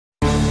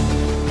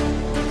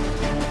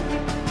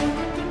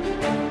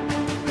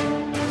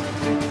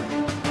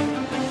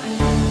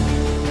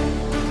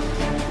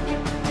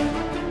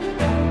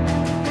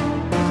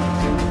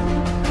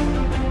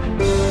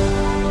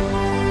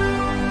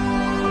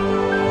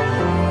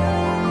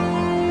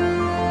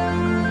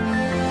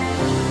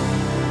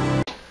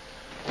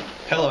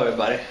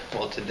everybody.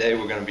 Well, today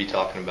we're going to be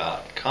talking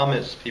about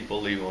comments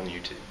people leave on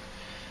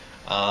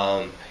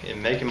YouTube.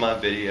 In making my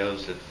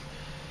videos,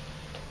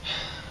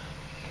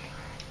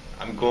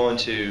 I'm going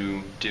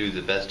to do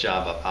the best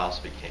job I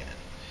possibly can.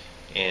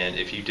 And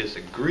if you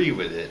disagree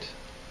with it,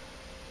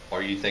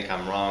 or you think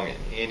I'm wrong in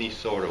any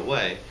sort of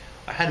way,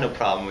 I had no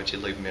problem with you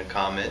leaving me a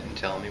comment and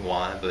telling me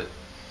why.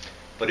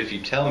 But if you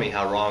tell me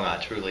how wrong I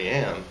truly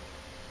am,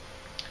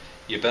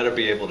 you better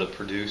be able to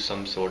produce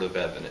some sort of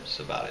evidence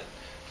about it.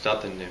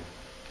 Something new.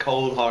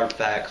 Cold, hard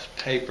facts,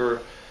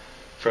 paper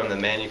from the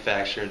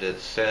manufacturer that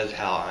says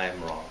how I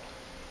am wrong.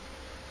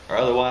 Or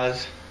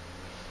otherwise,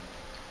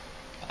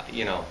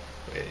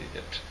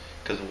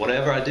 because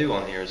whatever I do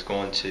on here is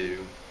going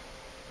to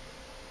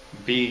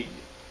be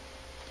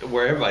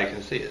where everybody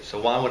can see it. So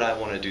why would I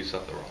want to do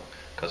something wrong?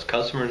 Because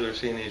customers are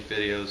seeing these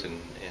videos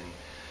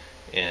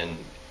and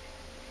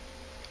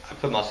I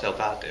put myself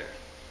out there.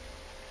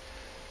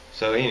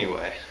 So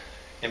anyway,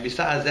 and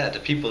besides that, the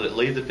people that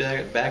leave the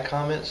bad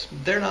comments,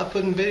 they're not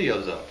putting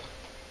videos up.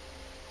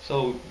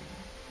 So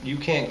you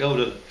can't go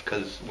to,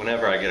 because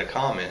whenever I get a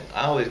comment,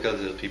 I always go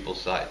to the people's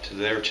site, to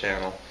their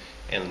channel,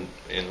 and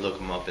look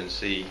them up and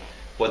see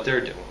what they're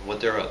doing,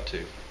 what they're up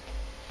to.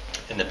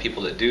 And the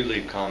people that do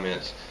leave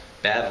comments,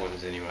 bad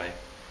ones anyway,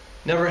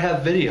 never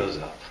have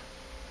videos up.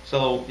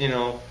 So,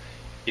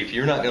 if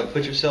you're not going to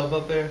put yourself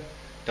up there,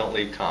 don't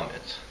leave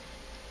comments.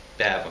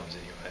 Bad ones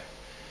anyway.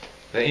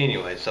 But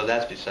anyway, so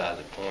that's beside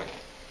the point.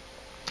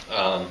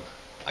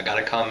 I got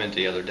a comment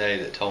the other day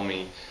that told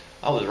me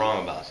I was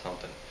wrong about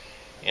something.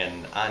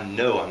 And I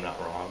know I'm not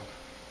wrong.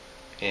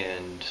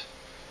 And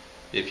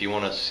if you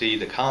want to see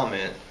the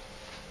comment,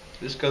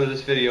 just go to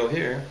this video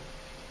here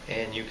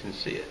and you can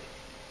see it.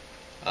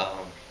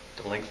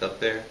 The link's up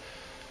there.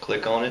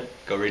 Click on it,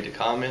 go read the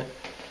comment,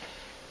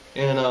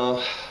 and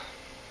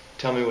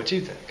tell me what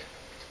you think.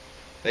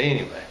 But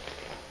anyway,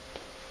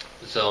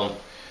 so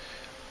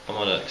I'm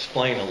going to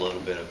explain a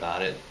little bit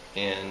about it.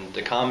 And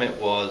the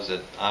comment was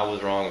that I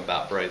was wrong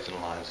about Braze and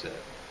Lineset.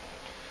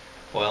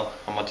 Well,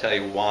 I'm going to tell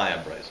you why I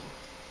braze them.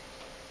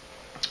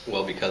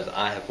 Well, because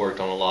I have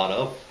worked on a lot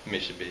of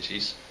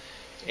Mitsubishis,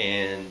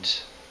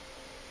 and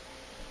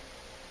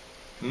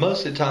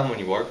most of the time when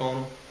you work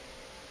on them,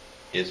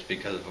 it's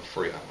because of a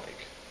freon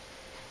leak.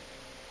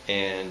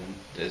 And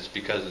it's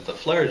because the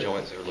flare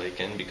joints are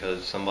leaking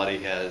because somebody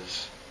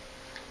has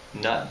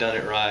not done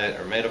it right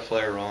or made a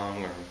flare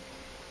wrong or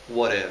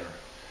whatever.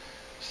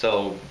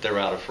 So they're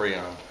out of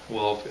freon.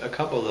 Well, a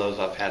couple of those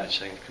I've had to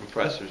change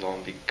compressors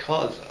on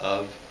because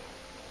of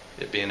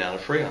it being out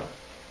of freon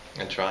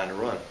and trying to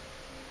run.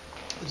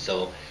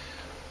 So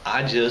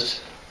I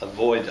just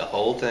avoid the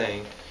whole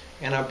thing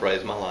and I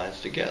braze my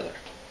lines together.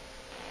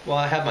 Well,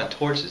 I have my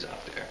torches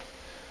out there.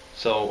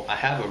 So I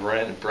have a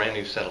brand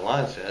new set of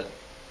Lineset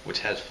which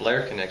has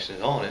flare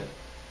connections on it.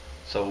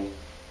 So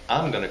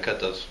I'm going to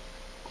cut those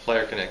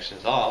flare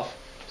connections off,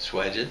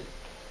 swedge it,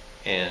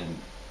 and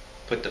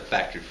put the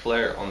factory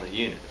flare on the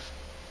unit.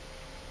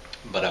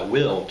 But I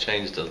will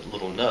change the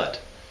little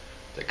nut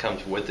that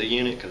comes with the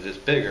unit because it's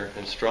bigger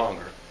and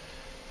stronger,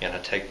 and I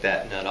take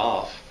that nut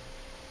off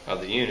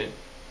of the unit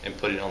and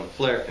put it on the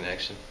flare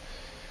connection,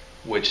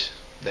 which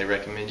they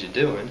recommend you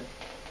doing,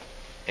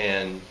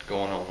 and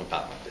going on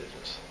about my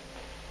business.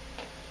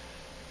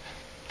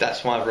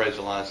 That's why I braze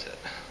the Lineset.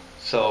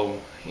 So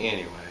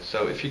anyway,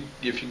 so if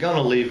you're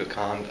gonna leave a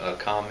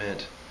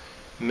comment,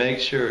 make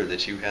sure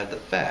that you have the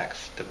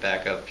facts to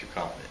back up your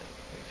comment.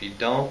 If you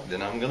don't,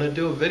 then I'm gonna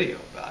do a video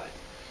about it.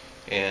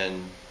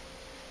 And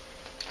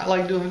I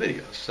like doing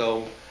videos,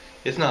 so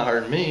it's not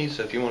hurting me.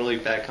 So if you want to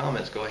leave bad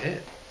comments, go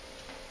ahead.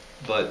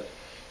 But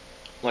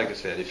like I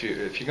said, if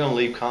you're gonna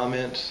leave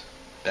comments,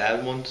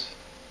 bad ones,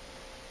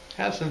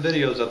 have some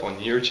videos up on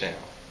your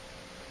channel.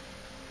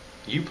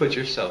 You put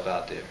yourself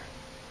out there.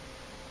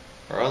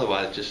 Or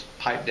otherwise, just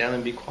pipe down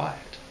and be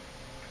quiet.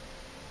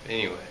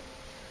 Anyway,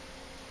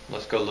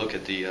 let's go look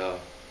at the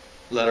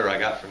letter I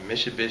got from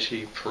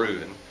Mitsubishi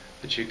proving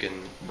that you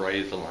can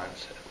braze the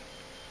Lineset.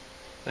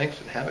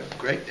 Thanks and have a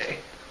great day.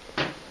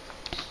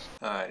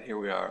 Alright, here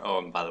we are. Oh,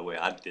 and by the way,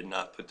 I did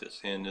not put this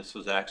in. This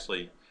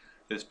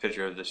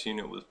picture of this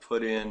unit was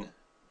put in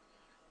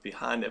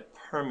behind a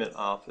permit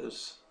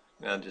office.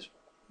 And I just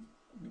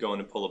going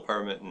to pull a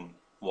permit and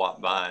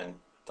walked by and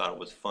thought it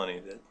was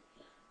funny that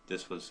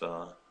this was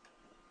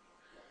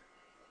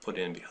put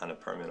in behind a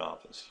permit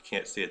office. You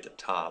can't see at the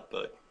top,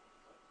 but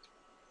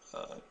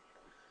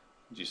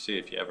you see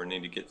if you ever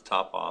need to get the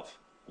top off,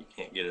 you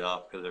can't get it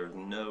off because there's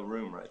no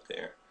room right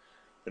there.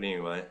 But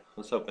anyway,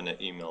 let's open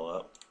that email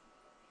up.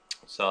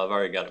 So I've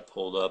already got it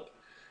pulled up.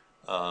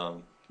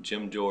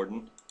 Jim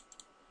Jordan,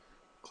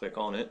 click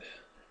on it,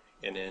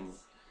 and then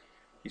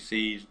you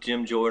see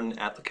Jim Jordan,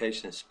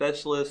 application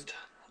specialist,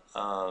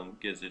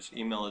 gives his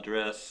email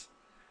address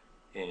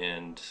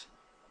and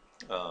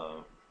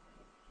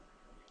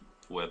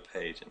web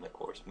page, and of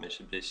course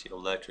Mitsubishi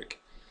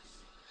Electric.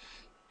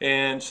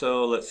 And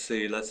so let's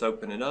see, let's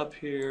open it up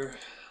here.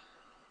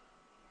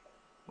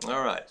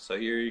 Alright, so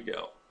here you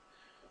go.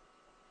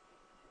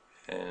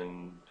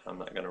 And I'm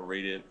not going to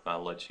read it.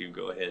 I'll let you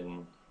go ahead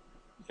and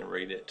and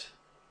read it.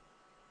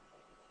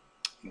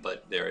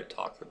 But there it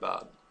talks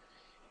about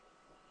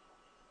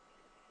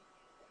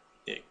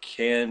it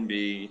can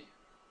be,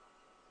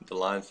 the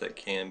Lineset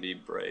can be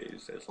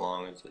brazed as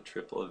long as the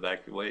triple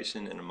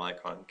evacuation and a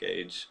micron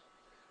gauge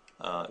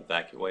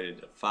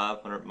evacuated at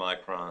 500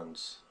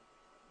 microns.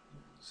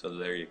 So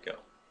there you go.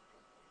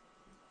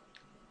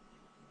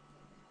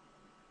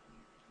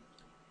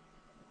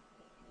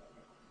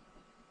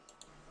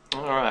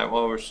 Alright,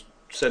 while we're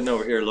sitting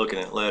over here looking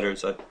at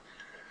letters, I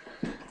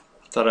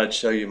thought I'd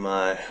show you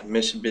my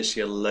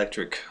Mitsubishi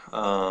Electric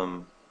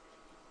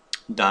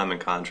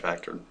diamond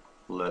contractor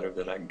letter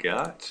that I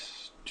got.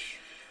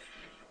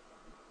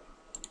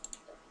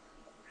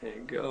 There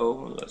you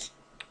go. Let's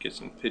get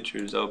some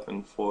pictures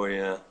open for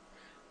you.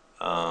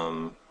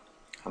 I'm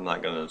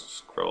not going to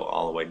scroll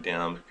all the way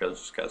down because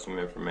it's got some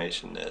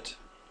information that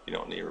you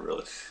don't need to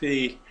really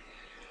see.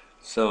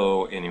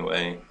 So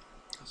anyway,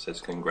 it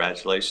says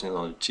congratulations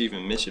on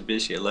achieving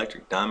Mitsubishi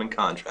Electric Diamond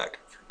Contractor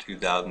for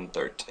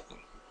 2013.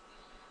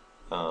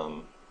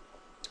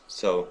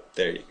 So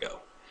there you go.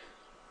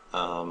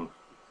 I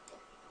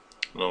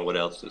don't know what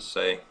else to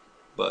say,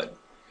 but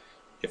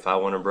if I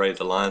want to braze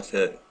the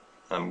Lineset,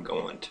 I'm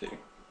going to.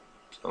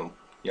 So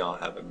y'all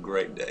have a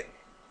great day.